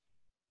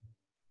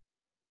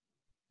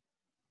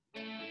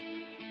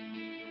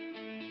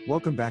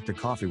Welcome back to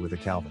Coffee with a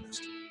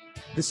Calvinist.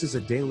 This is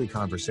a daily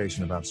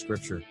conversation about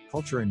Scripture,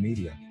 culture, and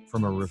media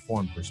from a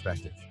Reformed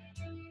perspective.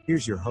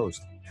 Here's your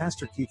host,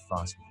 Pastor Keith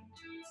Foskey.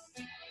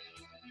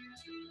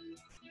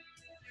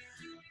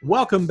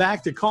 Welcome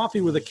back to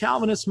Coffee with a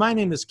Calvinist. My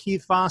name is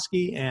Keith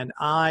Foskey, and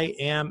I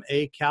am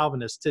a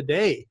Calvinist.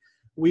 Today,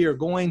 we are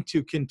going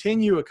to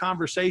continue a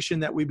conversation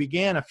that we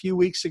began a few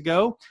weeks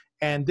ago,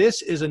 and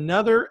this is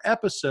another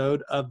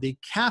episode of the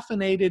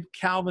Caffeinated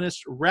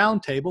Calvinist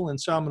Roundtable. And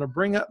so I'm going to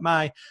bring up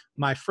my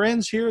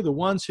friends here, the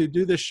ones who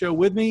do this show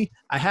with me.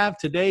 I have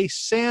today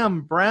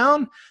Sam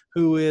Brown,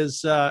 who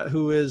is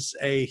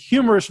a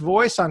humorous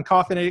voice on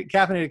Caffeinated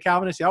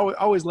Calvinist. He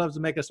always loves to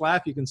make us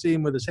laugh. You can see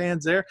him with his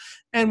hands there.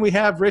 And we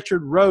have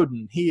Richard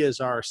Roden. He is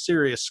our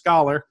serious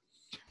scholar.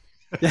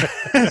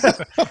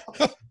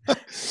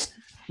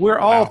 We're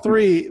all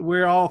three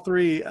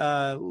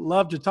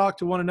love to talk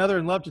to one another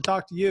and love to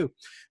talk to you.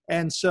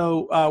 And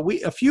so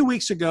a few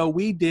weeks ago,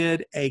 we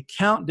did a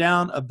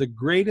countdown of the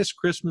greatest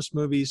Christmas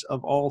movies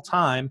of all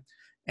time.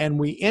 And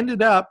we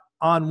ended up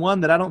on one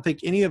that I don't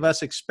think any of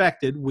us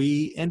expected.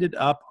 We ended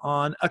up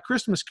on A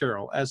Christmas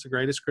Carol as the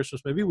greatest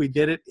Christmas movie. We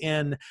did it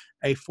in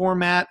a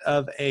format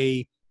of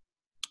a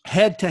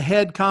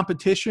head-to-head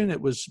competition. It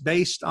was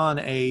based on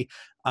a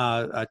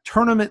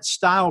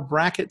tournament-style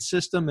bracket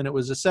system, and it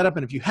was a setup.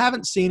 And if you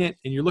haven't seen it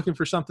and you're looking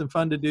for something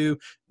fun to do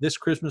this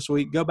Christmas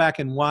week, go back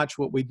and watch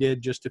what we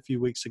did just a few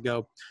weeks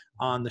ago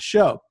on the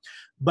show.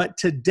 But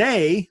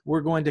today, we're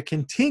going to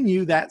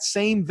continue that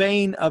same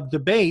vein of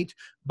debate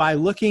by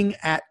looking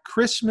at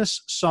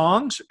Christmas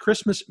songs,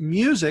 Christmas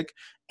music,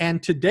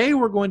 and today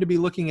we're going to be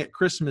looking at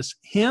Christmas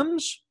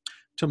hymns.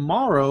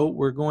 Tomorrow,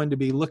 we're going to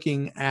be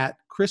looking at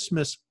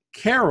Christmas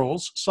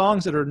carols,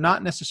 songs that are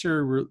not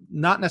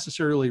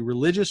necessarily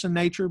religious in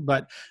nature,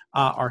 but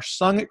are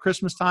sung at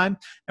Christmas time.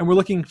 And we're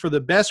looking for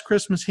the best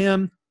Christmas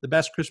hymn, the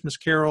best Christmas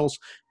carols.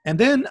 And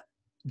then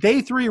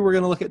day 3, we're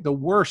going to look at the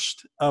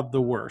worst of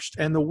the worst.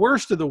 And the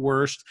worst of the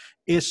worst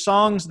is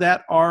songs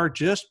that are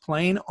just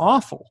plain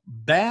awful,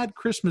 bad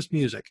Christmas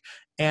music.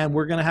 And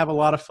we're going to have a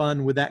lot of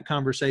fun with that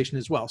conversation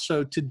as well.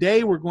 So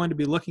today we're going to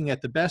be looking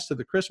at the best of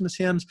the Christmas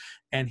hymns.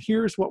 And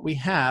here's what we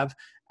have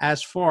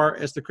as far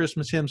as the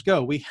Christmas hymns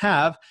go. We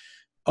have,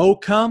 O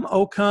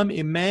come,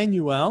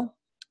 Emmanuel.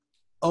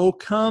 O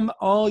come,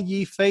 all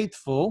ye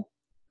faithful.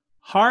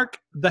 Hark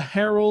the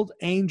herald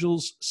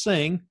angels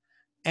sing,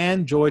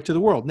 and Joy to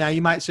the World. Now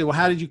you might say, well,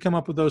 how did you come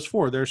up with those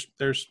 4? There's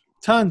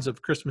tons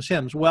of Christmas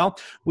hymns. Well,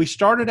 we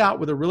started out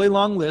with a really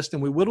long list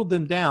and we whittled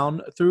them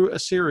down through a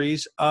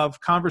series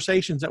of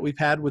conversations that we've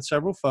had with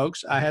several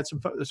folks. I had some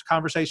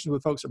conversations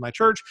with folks at my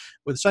church,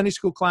 with Sunday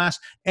school class,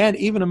 and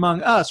even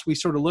among us, we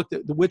sort of looked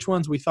at which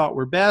ones we thought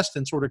were best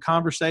and sort of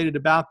conversated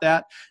about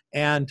that.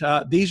 And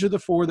these are the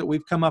 4 that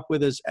we've come up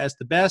with as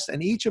the best.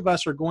 And each of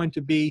us are going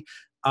to be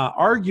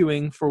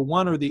arguing for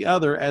one or the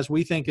other as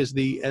we think is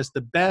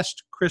the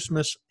best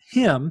Christmas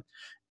hymn.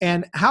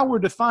 And how we're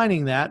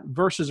defining that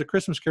versus a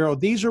Christmas carol,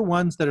 these are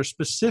ones that are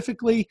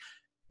specifically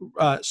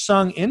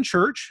sung in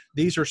church.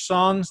 These are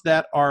songs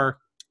that are,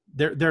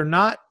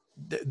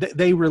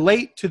 they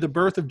relate to the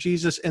birth of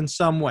Jesus in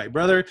some way.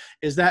 Brother,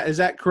 is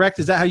that correct?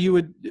 Is that how you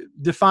would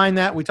define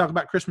that? We talk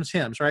about Christmas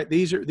hymns, right?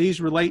 These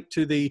relate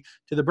to the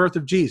birth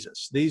of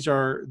Jesus.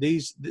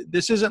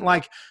 This isn't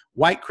like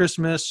White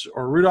Christmas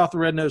or Rudolph the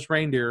Red-Nosed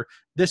Reindeer.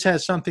 This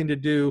has something to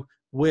do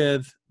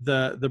with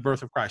the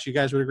birth of Christ. You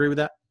guys would agree with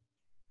that?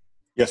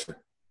 Yes, sir.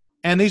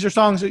 And these are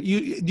songs that do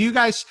you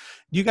guys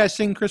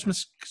sing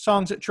Christmas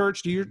songs at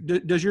church?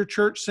 Does your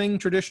church sing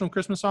traditional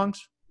Christmas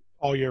songs?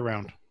 All year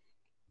round.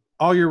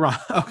 All year round.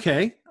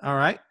 Okay. All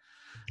right.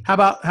 How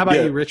about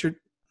you, Richard?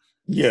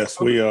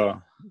 Yes,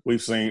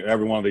 we've seen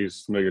every one of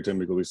these familiar to me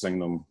because we sing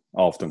them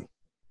often.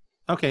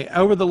 Okay.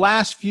 Over the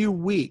last few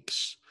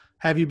weeks,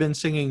 have you been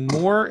singing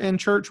more in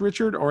church,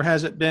 Richard, or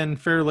has it been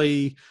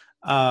fairly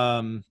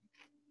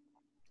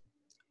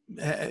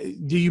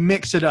do you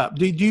mix it up?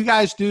 Do you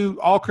guys do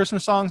all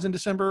Christmas songs in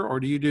December, or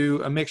do you do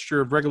a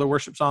mixture of regular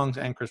worship songs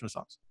and Christmas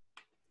songs?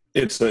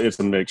 It's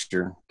a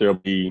mixture. There'll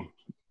be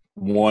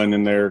one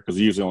in there because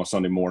usually on a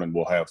Sunday morning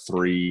we'll have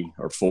 3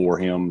 or 4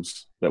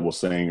 hymns that we'll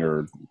sing,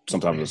 or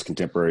sometimes it's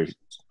contemporary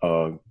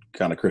kind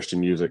of Christian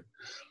music.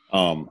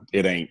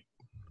 It ain't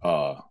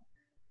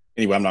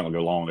anyway, I'm not gonna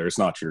go long there. It's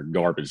not your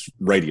garbage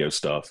radio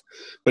stuff.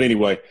 But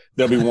anyway,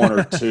 there'll be 1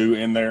 or 2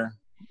 in there,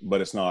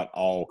 but it's not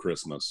all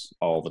Christmas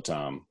all the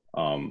time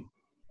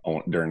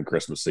during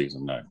Christmas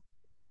season. No.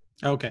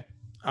 Okay.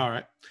 All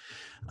right.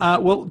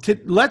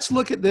 Let's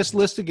look at this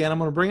list again. I'm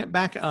going to bring it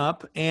back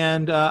up,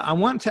 and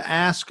I'm going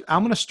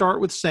to start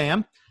with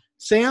Sam.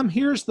 Sam,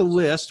 here's the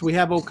list. We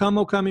have O come,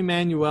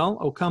 Emmanuel,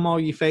 O come, all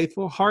ye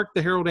faithful, hark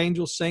the herald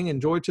angels sing,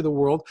 and Joy to the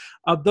World.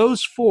 Of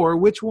those 4,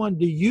 which one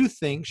do you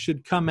think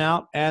should come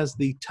out as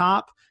the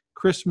top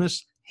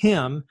Christmas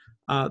hymn,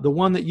 the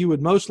one that you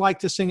would most like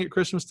to sing at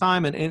Christmas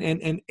time?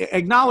 And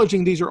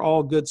acknowledging these are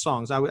all good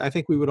songs. I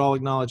think we would all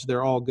acknowledge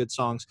they're all good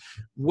songs.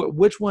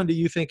 Which one do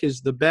you think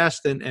is the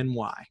best, and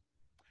why?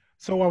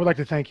 So I would like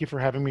to thank you for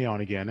having me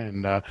on again,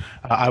 and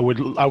I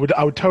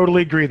would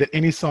totally agree that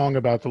any song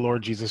about the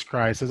Lord Jesus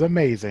Christ is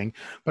amazing.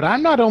 But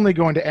I'm not only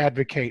going to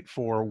advocate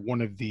for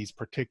one of these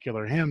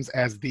particular hymns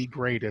as the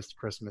greatest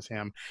Christmas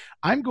hymn.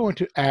 I'm going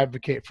to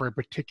advocate for a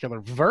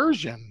particular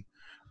version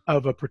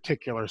of a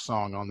particular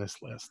song on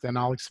this list, and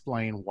I'll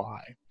explain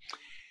why.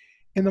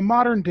 In the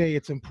modern day,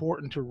 it's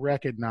important to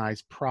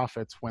recognize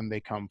prophets when they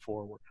come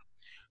forward.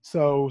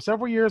 So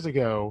several years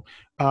ago,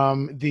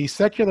 the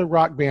secular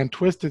rock band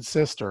Twisted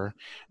Sister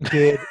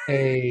did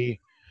a.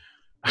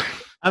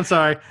 I'm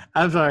sorry.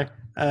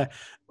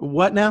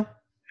 What now?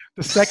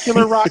 The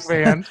secular rock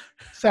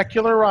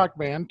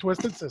band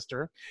Twisted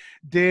Sister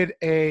did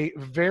a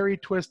very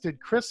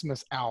twisted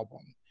Christmas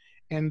album,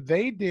 and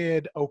they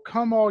did "O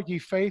Come All Ye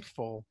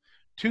Faithful"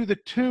 to the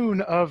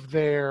tune of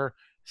their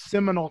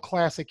seminal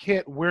classic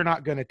hit "We're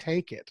Not Gonna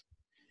Take It,"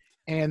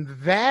 and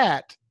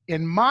that,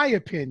 in my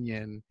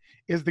opinion,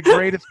 is the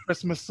greatest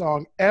Christmas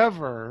song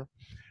ever.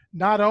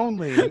 Not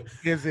only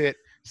is it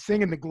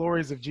singing the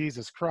glories of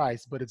Jesus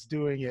Christ, but it's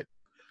doing it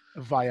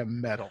via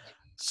metal.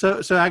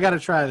 So I got to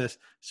try this.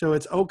 So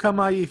it's "O Come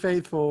All Ye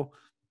Faithful,"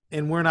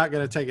 and we're not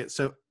going to take it.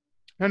 So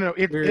no,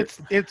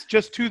 it's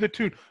just to the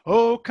tune.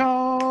 "Oh,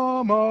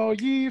 come all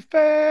ye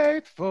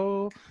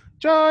faithful,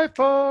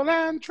 joyful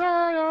and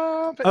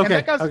triumphant."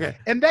 Okay.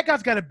 And that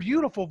guy's got a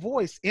beautiful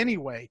voice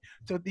anyway.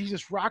 So he's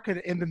just rocking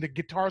it, and then the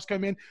guitars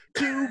come in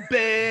to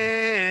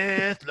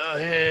Bethlehem.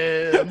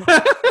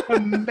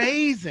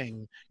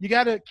 Amazing.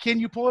 Can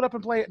you pull it up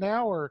and play it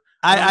now? Or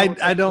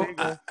I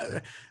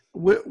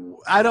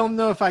don't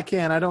know if I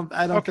can. I don't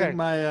Okay. think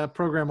my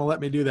program will let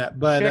me do that.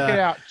 But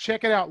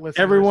check it out,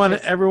 listeners.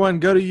 Everyone,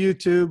 go to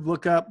YouTube,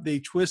 look up the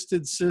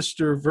Twisted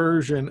Sister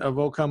version of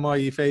 "O Come All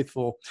Ye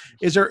Faithful."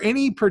 Is there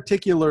any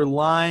particular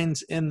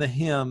lines in the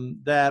hymn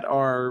that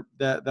are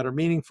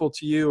meaningful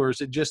to you, or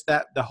is it just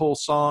that the whole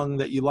song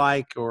that you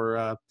like,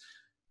 or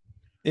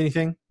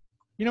anything?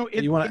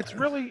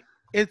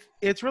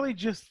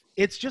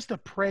 It's just a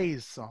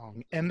praise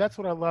song, and that's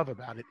what I love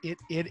about it.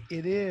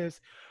 It is.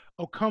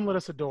 "Oh, come, let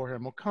us adore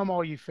him. Oh, come,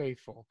 all ye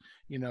faithful.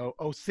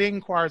 Oh,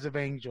 sing choirs of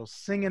angels,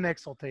 sing in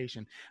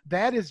exaltation."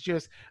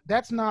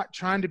 That's not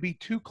trying to be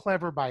too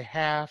clever by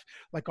half,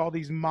 like all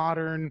these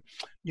modern,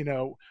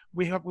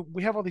 we have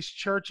all these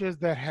churches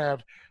that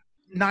have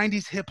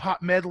 90s hip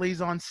hop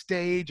medleys on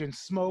stage and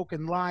smoke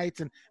and lights.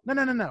 And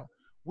no.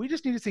 We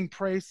just need to sing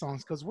praise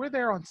songs because we're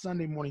there on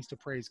Sunday mornings to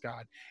praise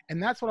God.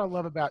 And that's what I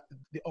love about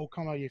the "Oh,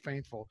 come, all ye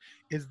faithful,"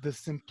 is the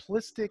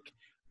simplistic,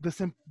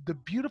 the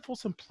beautiful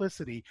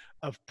simplicity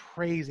of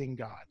praising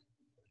God.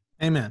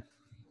 Amen.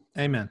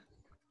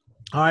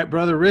 All right,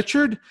 Brother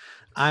Richard,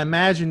 I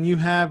imagine you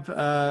have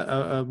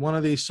one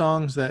of these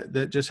songs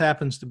that just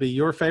happens to be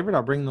your favorite.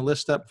 I'll bring the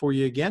list up for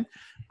you again.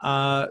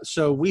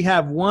 So we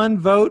have one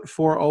vote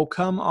for "O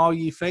Come All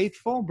Ye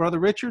Faithful." Brother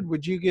Richard,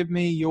 would you give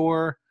me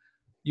your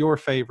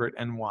favorite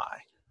and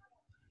why?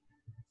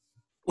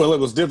 Well, it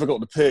was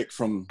difficult to pick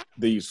from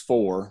these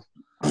four,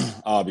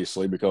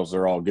 obviously, because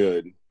they're all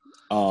good.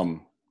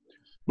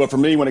 But for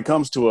me, when it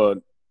comes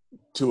to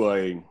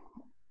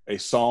a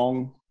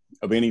song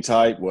of any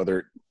type,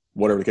 whatever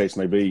the case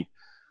may be,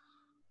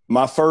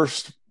 my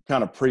first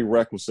kind of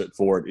prerequisite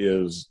for it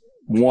is,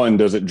 one,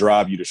 does it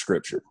drive you to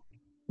Scripture?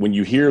 When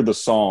you hear the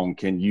song,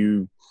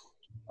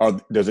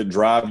 does it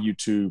drive you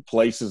to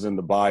places in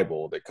the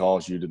Bible that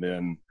cause you to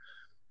then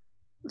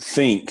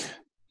think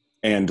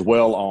and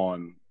dwell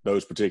on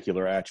those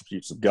particular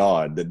attributes of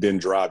God that then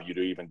drive you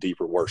to even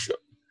deeper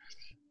worship?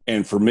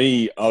 And for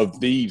me, of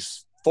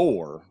these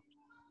four,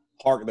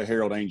 "Hark the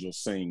Herald Angels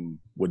Sing"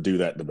 would do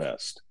that the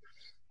best.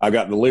 I've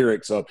got the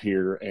lyrics up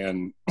here,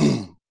 and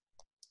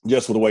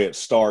just with the way it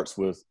starts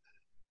with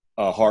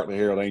 "Hark the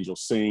Herald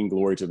Angels Sing,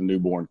 glory to the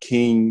newborn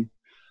King,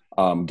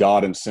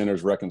 God and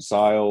sinners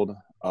reconciled,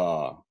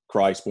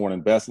 Christ born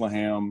in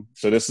Bethlehem."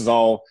 So this is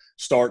all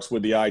starts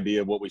with the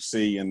idea of what we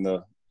see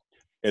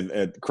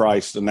at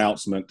Christ's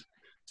announcement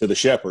to the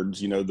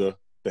shepherds, the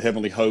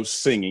heavenly host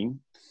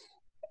singing.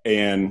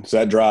 And so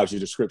that drives you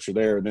to Scripture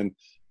there. And then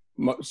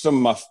some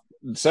of my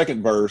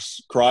second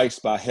verse,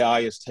 "Christ by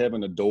highest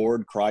heaven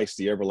adored, Christ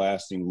the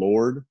everlasting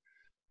Lord,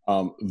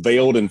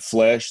 veiled in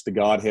flesh, the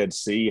Godhead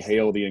see,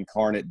 hail the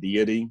incarnate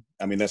deity."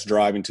 I mean, that's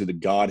driving to the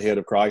Godhead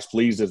of Christ.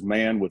 "Pleased as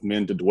man with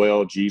men to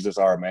dwell, Jesus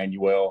our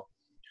Emmanuel."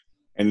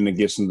 And then it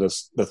gets into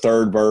the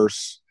third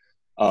verse,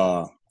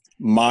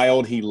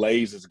 "Mild he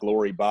lays his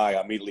glory by."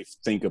 I immediately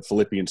think of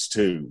Philippians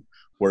 2,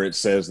 where it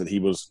says that he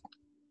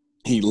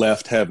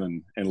left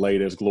heaven and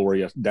laid his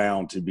glory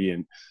down to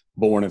being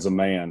born as a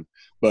man.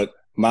 But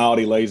 "Mild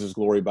he lays his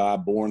glory by,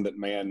 born that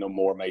man no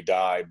more may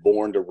die,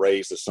 born to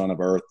raise the son of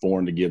earth,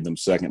 born to give them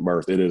second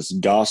birth." It is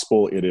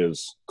gospel. It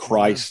is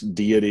Christ's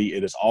deity.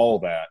 It is all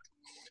that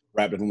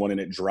wrapped in one, and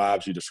it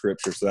drives you to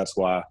Scripture. So that's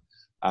why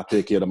I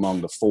pick it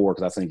among the four,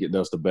 because I think it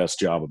does the best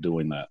job of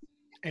doing that.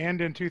 And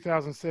in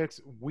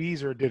 2006,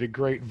 Weezer did a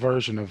great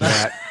version of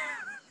that.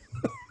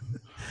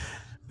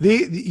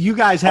 You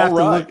guys have to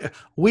look.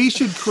 We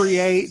should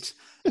create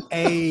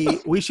a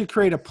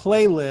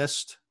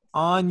playlist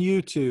on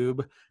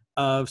YouTube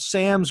of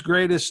Sam's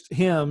greatest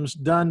hymns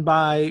done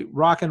by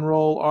rock and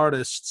roll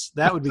artists.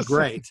 That would be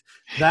great.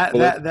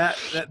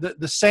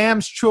 The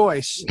Sam's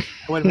Choice.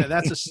 Wait a minute,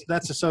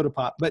 that's a soda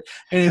pop. But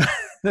anyway,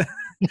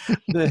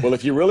 well,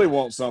 if you really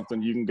want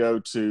something, you can go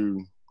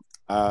to.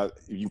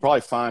 You can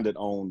probably find it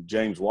on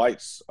James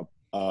White's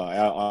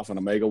off an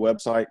Omega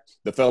website.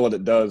 The fellow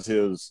that does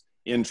his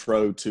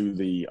intro to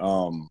the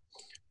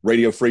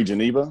Radio Free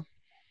Geneva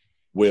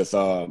with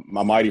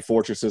 "My Mighty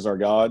Fortress Is Our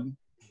God"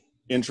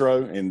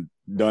 intro, and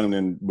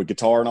done with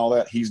guitar and all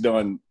that. He's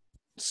done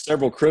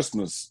several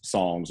Christmas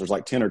songs. There's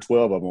like 10 or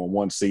 12 of them on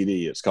one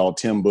CD. It's called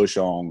Tim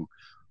Bushong,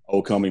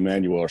 "O Come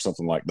Emmanuel" or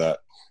something like that.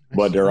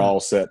 But they're all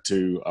set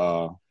to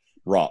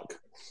rock.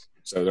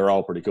 So they're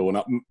all pretty cool.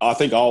 And I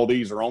think all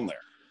these are on there,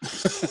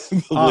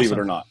 believe it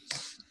or not.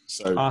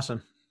 So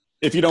awesome.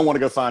 If you don't want to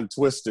go find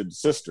Twisted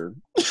Sister.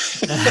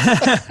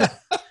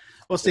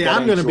 Well, see,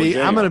 I'm going to be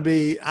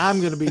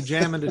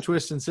jamming to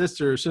Twisted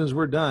Sister as soon as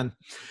we're done.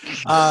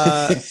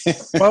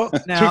 Well,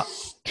 now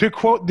to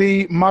quote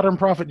the modern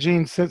prophet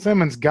Gene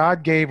Simmons,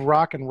 God gave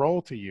rock and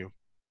roll to you.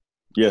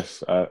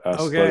 Yes, I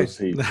suppose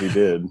he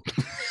did.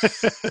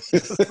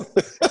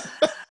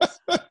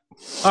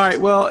 All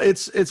right. Well,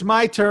 it's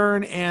my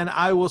turn, and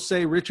I will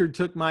say Richard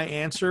took my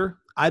answer.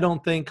 I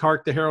don't think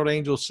 "Hark the Herald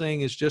Angels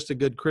Sing" is just a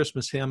good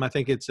Christmas hymn. I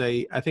think it's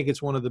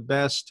one of the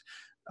best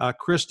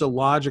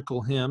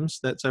Christological hymns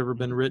that's ever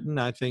been written.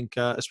 I think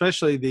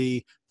especially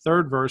the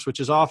third verse, which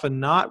is often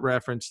not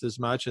referenced as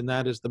much, and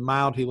that is "the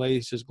mild he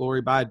lays his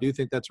glory by." I do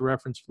think that's a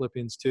reference to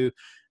Philippians 2.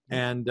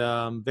 And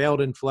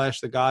 "veiled in flesh,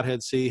 the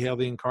Godhead see, hail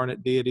the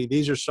incarnate deity."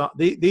 These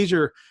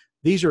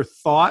are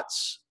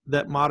thoughts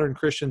that modern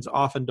Christians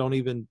often don't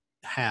even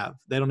have.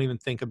 They don't even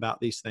think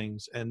about these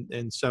things.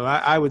 And so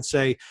I would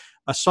say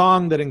a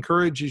song that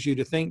encourages you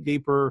to think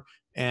deeper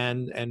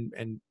and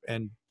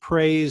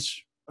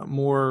praise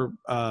more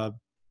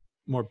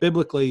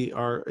biblically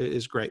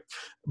is great.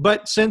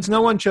 But since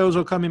no one chose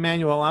 "O Come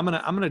Emmanuel," I'm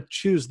gonna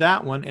choose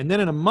that one. And then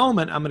in a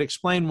moment, I'm gonna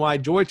explain why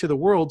 "Joy to the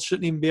World"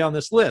 shouldn't even be on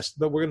this list.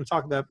 But we're gonna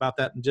talk about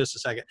that in just a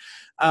second.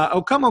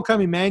 O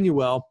Come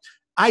Emmanuel,"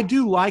 I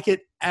do like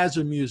it as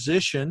a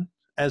musician,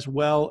 as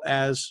well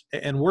as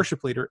and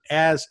worship leader,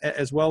 as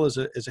well as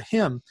a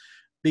hymn,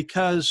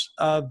 because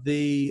of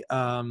the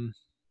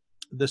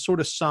sort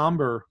of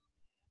somber,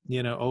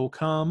 "O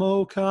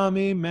come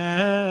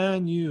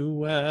Emmanuel."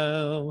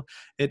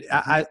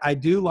 I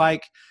do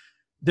like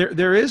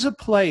there is a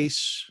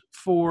place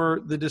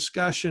for the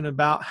discussion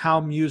about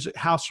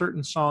how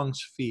certain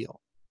songs feel.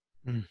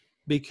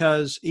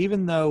 Because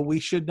even though we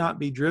should not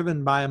be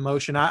driven by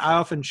emotion, I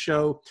often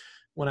show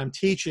when I'm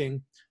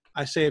teaching,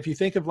 I say, if you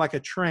think of like a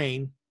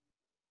train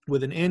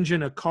with an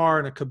engine, a car,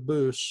 and a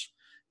caboose,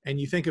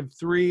 and you think of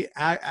three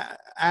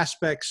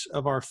aspects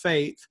of our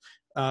faith,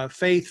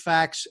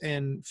 facts,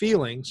 and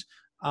feelings.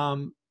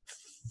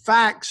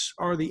 Facts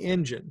are the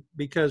engine,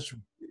 because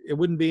it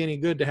wouldn't be any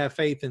good to have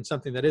faith in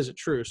something that isn't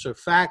true. So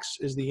facts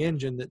is the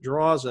engine that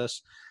draws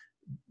us.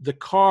 The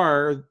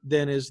car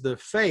then is the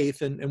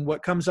faith, and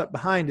what comes up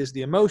behind is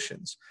the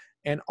emotions.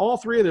 And all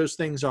three of those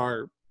things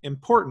are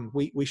important.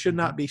 We should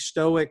not be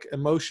stoic,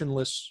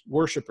 emotionless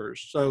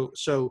worshipers. So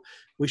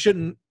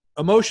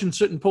emotion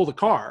shouldn't pull the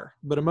car,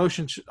 but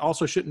emotion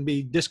also shouldn't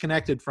be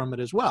disconnected from it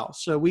as well.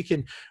 So we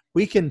can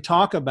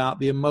talk about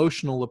the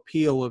emotional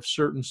appeal of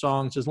certain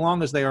songs as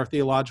long as they are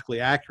theologically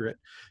accurate.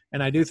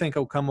 And I do think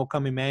 "O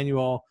Come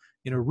Emmanuel,"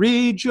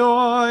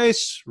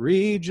 rejoice,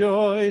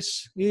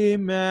 rejoice,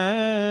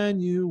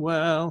 Emmanuel.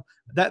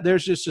 That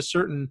there's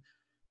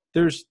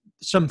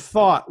some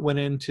thought went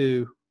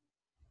into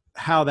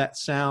how that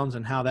sounds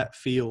and how that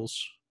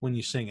feels when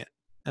you sing it.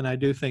 And I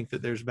do think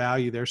that there's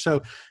value there.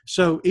 So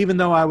even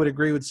though I would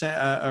agree with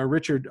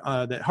Richard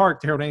that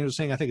 "Hark the Herald Angels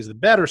Sing" I think is the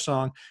better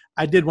song,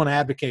 I did want to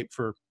advocate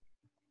for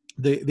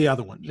the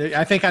other one.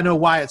 I think I know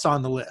why it's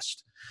on the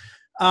list.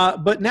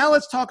 But now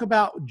let's talk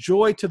about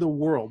 "Joy to the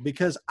World,"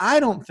 because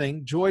I don't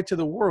think "Joy to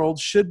the World"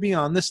 should be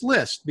on this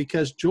list,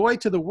 because "Joy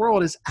to the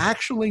World" is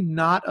actually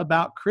not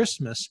about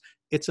Christmas.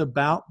 It's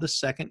about the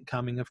second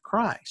coming of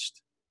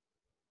Christ.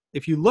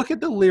 If you look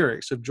at the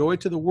lyrics of "Joy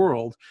to the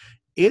World,"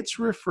 it's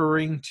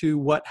referring to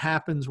what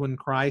happens when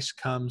Christ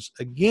comes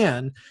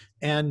again.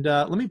 And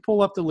let me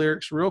pull up the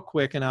lyrics real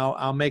quick, and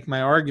I'll make my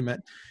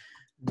argument.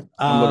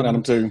 I'm looking at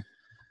them too.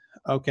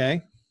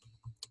 Okay.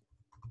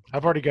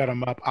 I've already got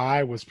them up.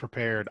 I was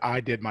prepared.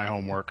 I did my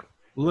homework.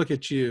 Look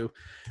at you.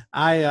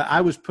 I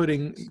was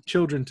putting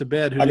children to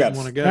bed who didn't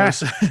want to go.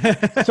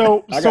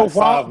 So I got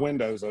 5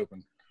 windows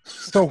open.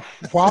 So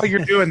while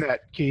you're doing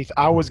that, Keith,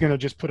 I was going to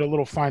just put a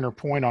little finer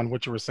point on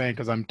what you were saying,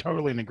 because I'm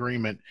totally in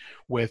agreement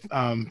with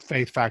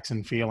faith, facts,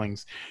 and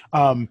feelings.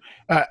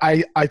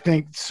 I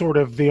think sort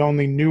of the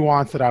only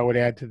nuance that I would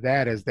add to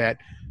that is that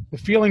the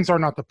feelings are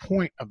not the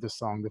point of the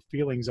song. The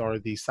feelings are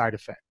the side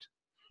effect,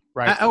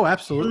 right? Oh,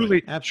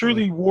 absolutely.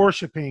 Truly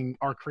worshiping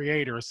our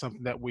Creator is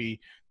something that we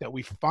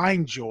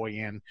find joy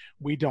in.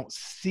 We don't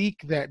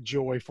seek that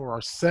joy for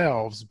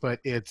ourselves,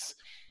 but it's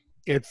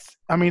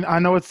I mean, I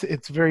know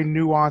it's very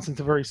nuanced. It's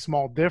a very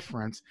small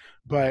difference,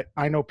 but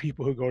I know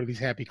people who go to these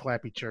happy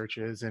clappy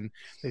churches and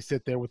they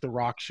sit there with the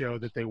rock show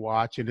that they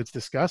watch, and it's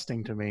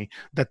disgusting to me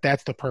that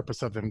that's the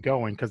purpose of them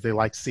going, because they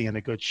like seeing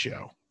a good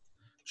show.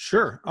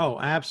 Sure. Oh,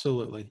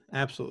 absolutely.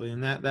 Absolutely.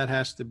 And that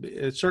has to be,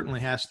 it certainly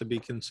has to be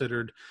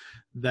considered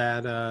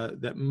that,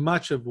 that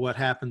much of what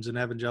happens in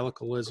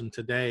evangelicalism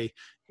today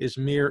is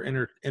mere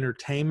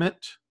entertainment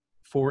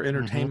for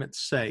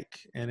entertainment's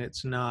sake. And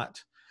it's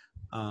not,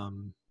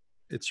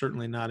 it's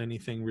certainly not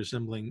anything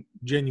resembling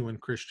genuine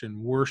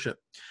Christian worship.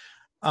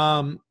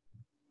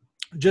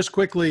 Just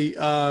quickly,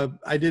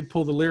 I did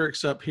pull the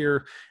lyrics up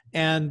here,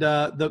 and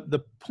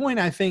the point,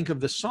 I think, of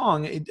the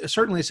song, it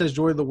certainly says,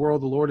 "Joy of the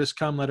world, the Lord has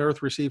come, let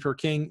earth receive her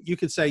King." You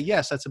could say,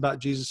 yes, that's about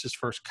Jesus'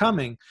 first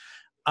coming,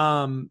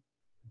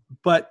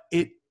 but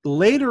it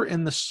later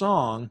in the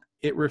song,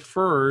 it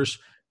refers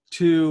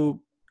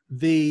to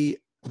the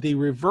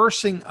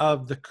reversing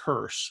of the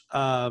curse.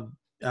 Let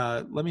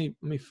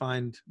me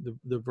find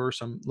the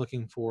verse I'm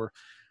looking for.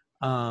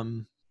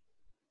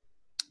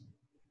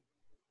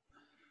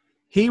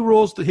 He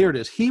rules here it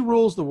is. He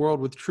rules the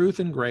world with truth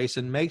and grace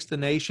and makes the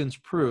nations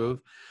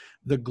prove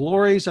the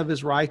glories of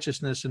his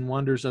righteousness and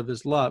wonders of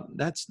his love.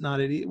 That's not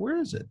it. Where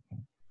is it?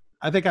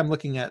 I think I'm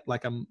looking at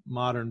like a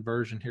modern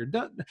version here.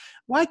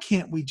 Why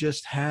can't we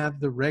just have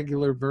the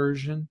regular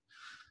version?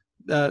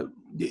 Do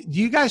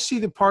you guys see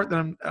the part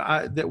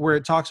that that where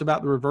it talks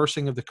about the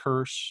reversing of the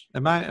curse?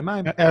 Am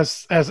I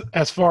as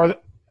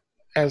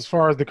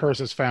far as the curse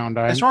is found?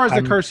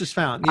 Curse is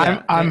found,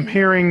 yeah. I'm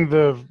hearing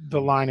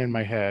the line in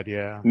my head.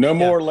 Yeah. No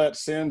more let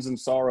sins and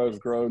sorrows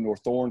grow, nor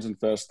thorns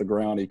infest the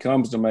ground. He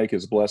comes to make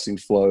his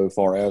blessings flow,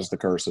 far as the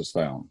curse is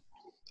found.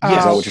 Is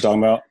that what you're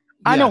talking about?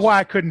 I know why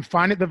I couldn't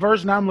find it. The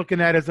version I'm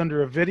looking at is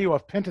under a video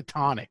of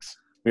Pentatonix.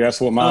 Yeah,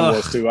 that's what mine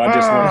was too. I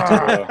just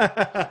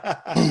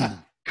wanted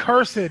to.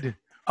 Cursed.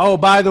 Oh,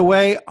 by the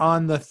way,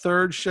 on the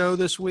third show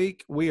this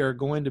week, we are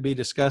going to be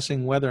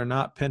discussing whether or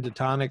not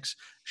Pentatonix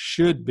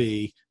should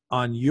be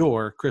on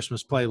your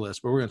Christmas playlist,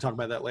 but we're going to talk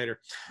about that later.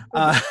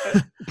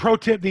 Pro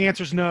tip: the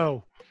answer is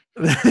no.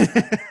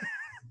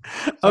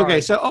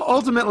 Okay, so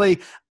ultimately,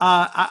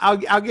 I'm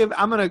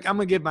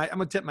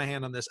gonna tip my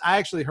hand on this. I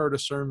actually heard a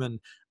sermon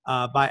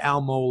by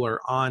Al Mohler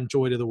on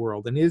Joy to the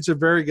World, and it's a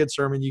very good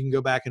sermon. You can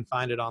go back and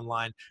find it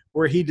online,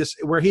 where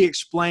he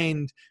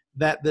explained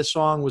that this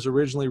song was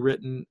originally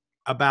written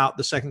about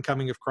the second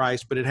coming of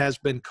Christ, but it has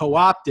been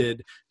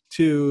co-opted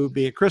to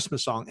be a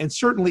Christmas song, and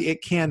certainly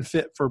it can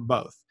fit for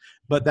both.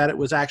 But that it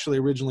was actually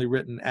originally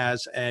written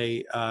as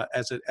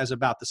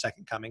about the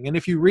second coming. And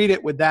if you read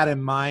it with that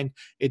in mind,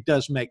 it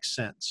does make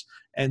sense.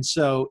 And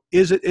so,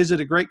 is it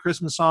a great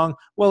Christmas song?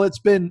 Well,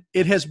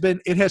 it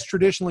has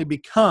traditionally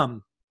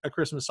become a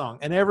Christmas song,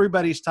 and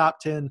everybody's top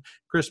 10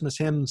 Christmas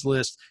hymns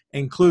list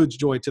includes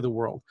 "Joy to the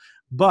World."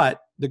 But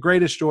the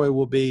greatest joy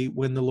will be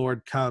when the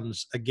Lord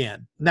comes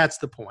again. And that's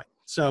the point.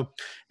 So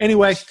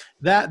anyway,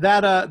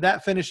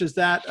 that finishes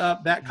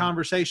that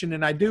conversation.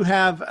 And I do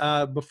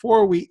have,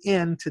 before we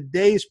end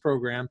today's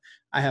program,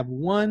 I have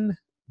one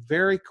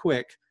very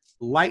quick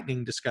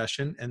lightning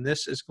discussion, and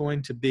this is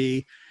going to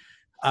be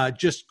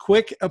just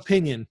quick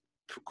opinion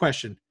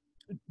question,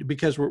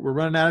 because we're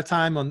running out of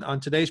time on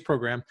today's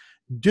program.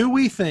 Do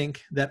we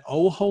think that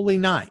 "O Holy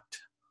Night"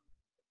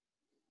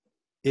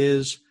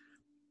 is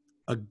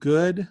a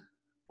good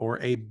or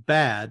a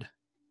bad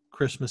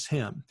Christmas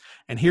hymn?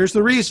 And here's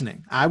the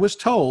reasoning. I was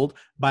told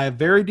by a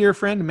very dear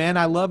friend, a man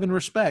I love and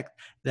respect,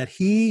 that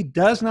he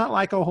does not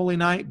like "O Holy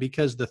Night"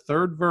 because the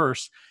third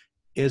verse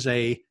is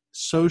a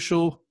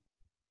social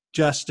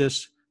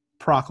justice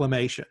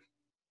proclamation.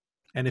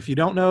 And if you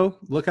don't know,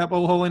 look up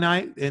 "O Holy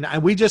Night."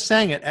 And we just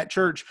sang it at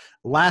church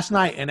last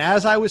night. And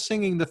as I was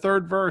singing the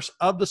third verse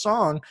of the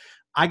song,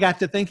 I got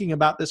to thinking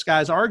about this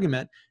guy's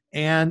argument,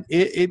 and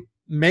it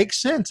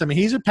makes sense. I mean,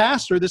 he's a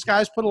pastor. This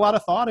guy's put a lot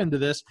of thought into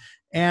this.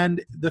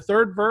 And the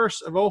third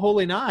verse of "O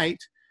Holy Night"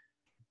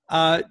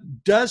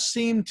 does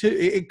seem to,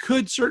 it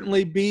could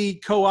certainly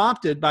be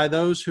co-opted by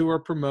those who are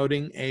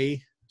promoting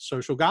a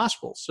social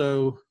gospel.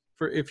 So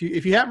if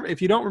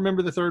you don't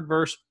remember the third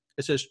verse,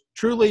 it says,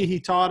 "Truly he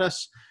taught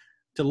us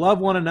to love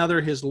one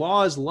another. His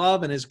law is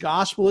love and his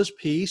gospel is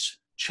peace.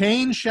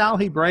 Chains shall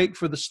he break,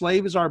 for the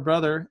slave is our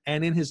brother,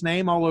 and in his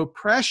name all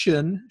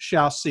oppression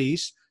shall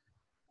cease.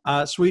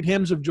 Sweet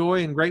hymns of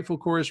joy and grateful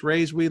chorus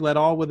raise we, let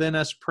all within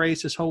us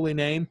praise his holy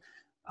name."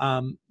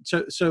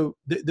 So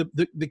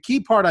the key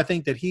part, I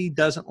think, that he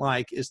doesn't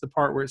like is the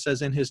part where it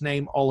says, "In his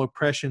name all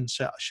oppression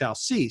shall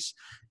cease."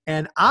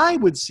 And I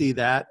would see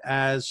that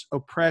as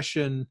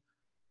oppression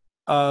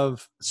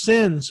of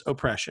sin's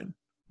oppression.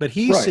 But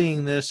he's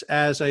seeing this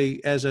as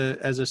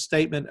a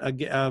statement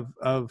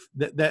of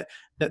that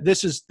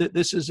this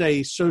is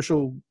a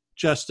social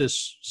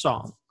justice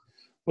song.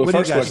 Well, the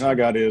first question I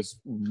got is,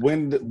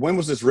 when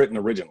was this written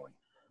originally?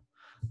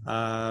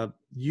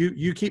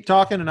 You keep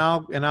talking, and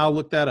I'll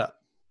look that up.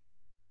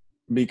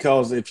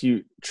 Because if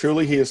he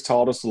has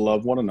taught us to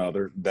love one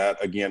another,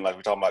 that again, like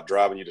we're talking about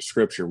driving you to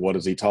Scripture, what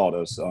has he taught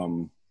us?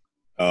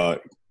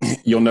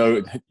 You'll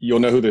know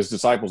who his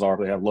disciples are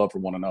if they have love for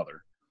one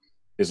another.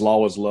 His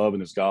law is love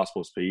and his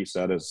gospel is peace.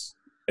 That is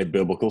a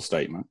biblical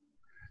statement.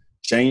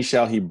 Chains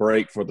shall he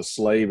break, for the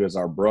slave is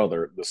our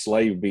brother. The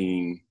slave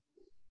being,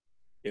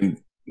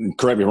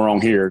 correct me if I'm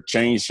wrong here,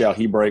 chains shall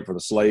he break, for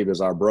the slave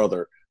is our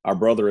brother. Our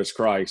brother is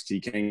Christ. He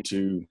came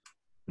to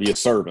be a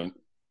servant,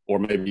 or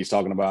maybe he's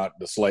talking about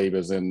the slave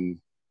as in,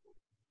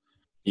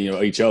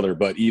 each other.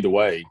 But either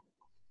way,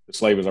 the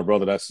slave is our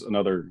brother. That's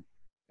another.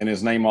 In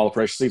his name, all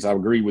oppression cease. I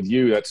agree with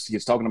you.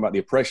 He's talking about the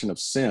oppression of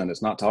sin.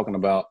 It's not talking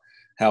about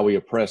how we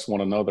oppress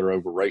one another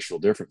over racial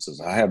differences.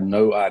 I have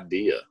no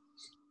idea.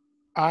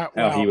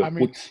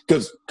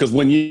 Because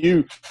when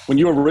you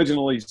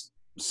originally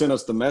sent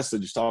us the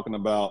message talking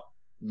about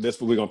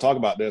this, we're going to talk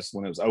about this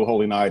when it was "Oh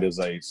Holy Night" is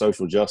a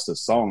social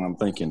justice song. I'm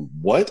thinking,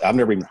 what? I've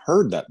never even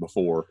heard that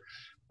before.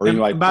 Or even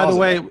like, by the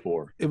way,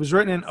 it was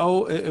written in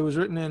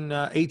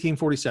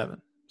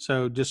 1847.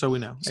 So just so we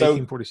know,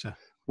 1847.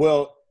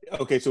 Well,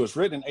 okay, so it's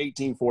written in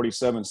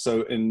 1847.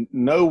 So in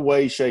no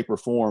way, shape, or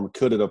form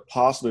could it have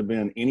possibly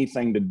been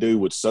anything to do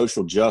with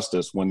social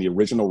justice when the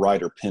original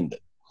writer penned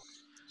it.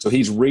 So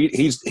he's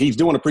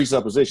doing a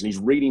presupposition. He's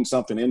reading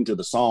something into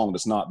the song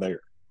that's not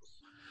there.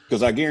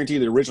 Because I guarantee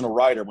the original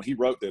writer, when he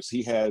wrote this,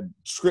 he had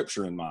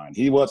scripture in mind.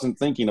 He wasn't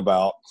thinking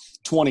about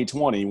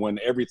 2020 when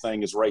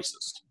everything is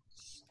racist.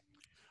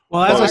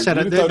 Well, as I said,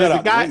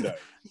 the guy,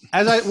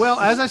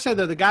 as I said,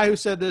 the guy who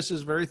said this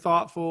is very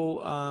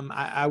thoughtful.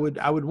 I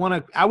would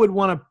want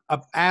to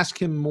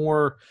ask him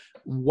more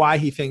why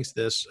he thinks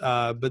this,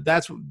 but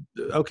that's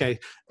okay.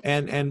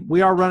 And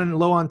we are running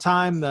low on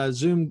time.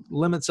 Zoom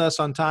limits us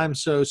on time.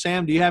 So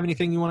Sam, do you have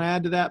anything you want to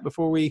add to that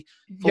before we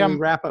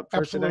wrap up?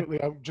 Absolutely.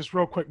 Just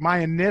real quick. My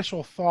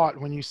initial thought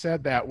when you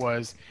said that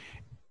was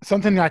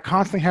something I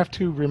constantly have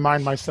to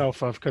remind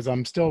myself of, because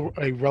I'm still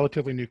a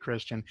relatively new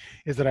Christian,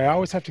 is that I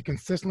always have to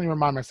consistently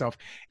remind myself,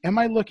 am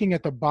I looking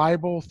at the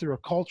Bible through a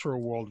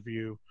cultural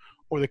worldview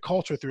or the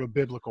culture through a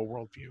biblical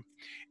worldview?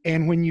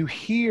 And when you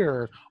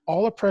hear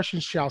all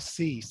oppression shall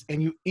cease,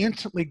 and you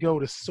instantly go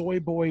to soy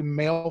boy,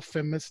 male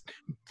feminist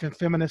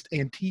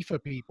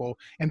Antifa people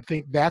and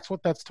think that's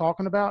what that's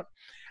talking about,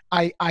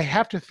 I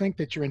have to think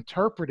that you're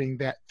interpreting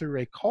that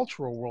through a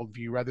cultural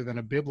worldview rather than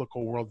a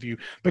biblical worldview,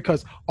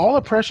 because all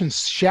oppression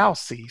shall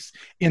cease.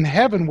 In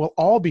heaven, we'll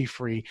all be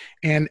free,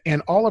 and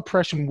all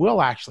oppression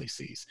will actually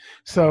cease.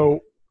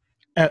 So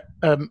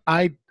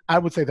I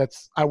would say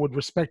I would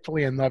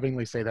respectfully and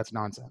lovingly say that's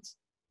nonsense.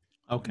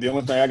 Okay. The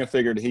only thing I can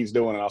figure that he's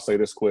doing, and I'll say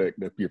this quick,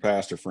 that your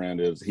pastor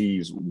friend, is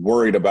he's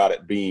worried about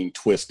it being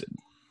twisted.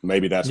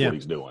 Maybe that's what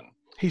he's doing.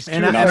 He's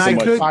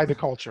twisted by the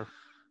culture.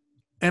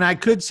 And I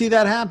could see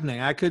that happening.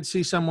 I could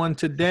see someone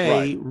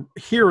today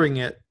hearing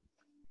it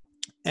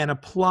and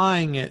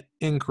applying it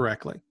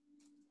incorrectly,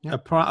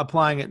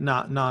 applying it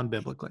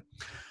non-biblically.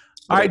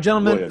 All right,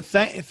 gentlemen,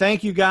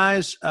 thank you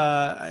guys,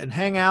 and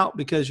hang out,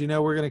 because we're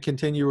going to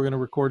continue. We're going to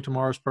record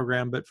tomorrow's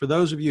program. But for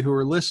those of you who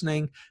are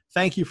listening,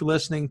 thank you for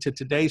listening to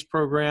today's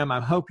program.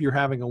 I hope you're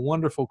having a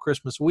wonderful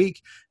Christmas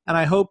week, and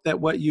I hope that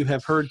what you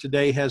have heard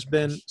today has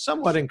been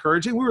somewhat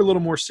encouraging. We were a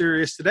little more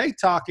serious today,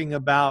 talking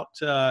about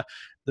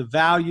the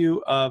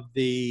value of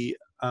the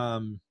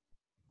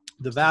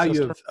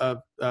value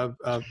of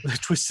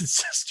Twisted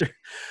Sister.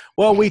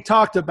 Well, we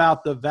talked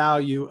about the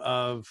value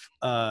of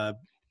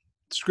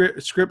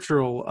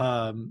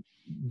scriptural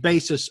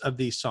basis of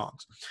these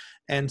songs,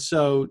 and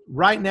so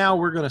right now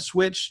we're going to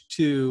switch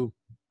to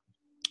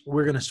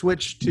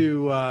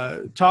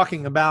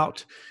talking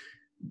about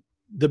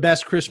the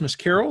best Christmas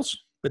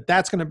carols, but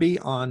that's going to be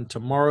on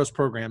tomorrow's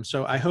program.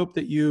 So I hope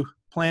that you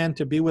plan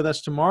to be with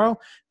us tomorrow.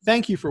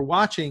 Thank you for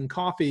watching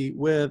Coffee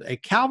with a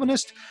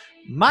Calvinist.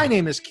 My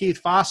name is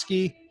Keith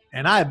Foskey,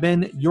 and I have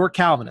been your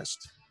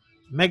Calvinist.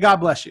 May God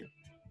bless you.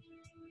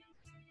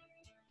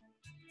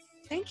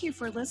 Thank you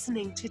for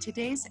listening to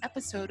today's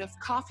episode of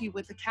Coffee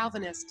with a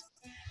Calvinist.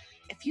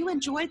 If you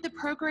enjoyed the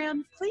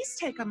program, please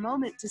take a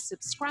moment to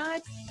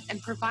subscribe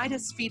and provide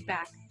us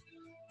feedback.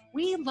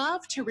 We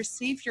love to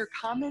receive your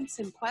comments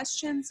and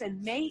questions,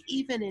 and may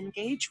even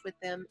engage with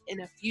them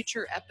in a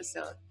future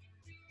episode.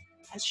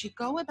 As you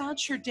go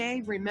about your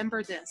day,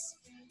 remember this: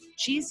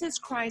 Jesus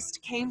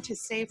Christ came to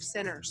save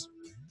sinners.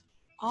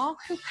 All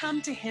who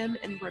come to him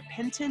in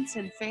repentance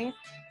and faith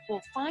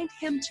will find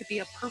him to be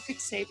a perfect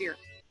Savior.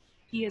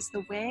 He is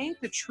the way,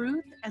 the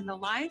truth, and the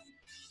life,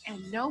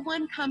 and no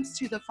one comes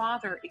to the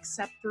Father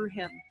except through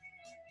him.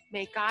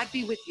 May God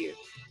be with you.